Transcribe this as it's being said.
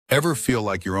Ever feel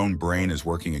like your own brain is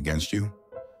working against you?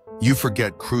 You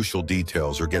forget crucial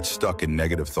details or get stuck in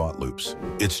negative thought loops.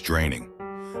 It's draining.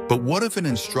 But what if an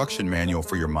instruction manual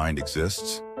for your mind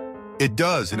exists? It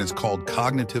does, and it's called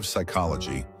cognitive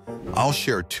psychology. I'll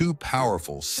share two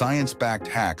powerful, science-backed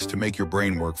hacks to make your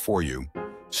brain work for you,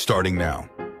 starting now.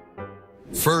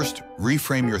 First,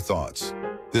 reframe your thoughts.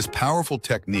 This powerful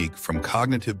technique from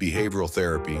cognitive behavioral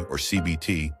therapy, or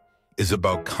CBT, is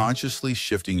about consciously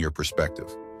shifting your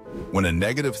perspective. When a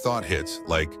negative thought hits,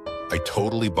 like, I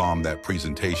totally bombed that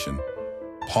presentation,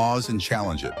 pause and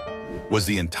challenge it. Was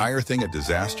the entire thing a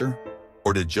disaster,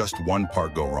 or did just one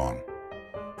part go wrong?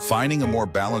 Finding a more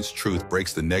balanced truth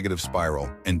breaks the negative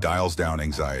spiral and dials down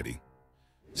anxiety.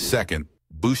 Second,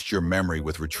 boost your memory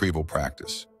with retrieval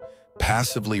practice.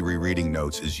 Passively rereading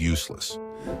notes is useless.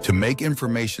 To make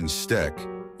information stick,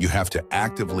 you have to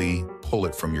actively pull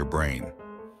it from your brain.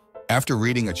 After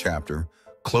reading a chapter,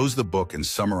 close the book and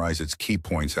summarize its key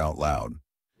points out loud.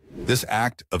 This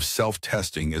act of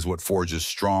self-testing is what forges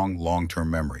strong, long-term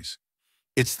memories.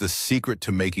 It's the secret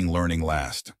to making learning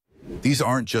last. These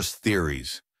aren't just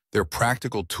theories. They're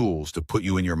practical tools to put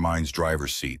you in your mind's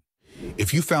driver's seat.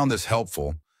 If you found this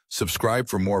helpful, subscribe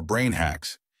for more brain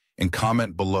hacks and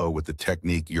comment below with the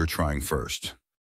technique you're trying first.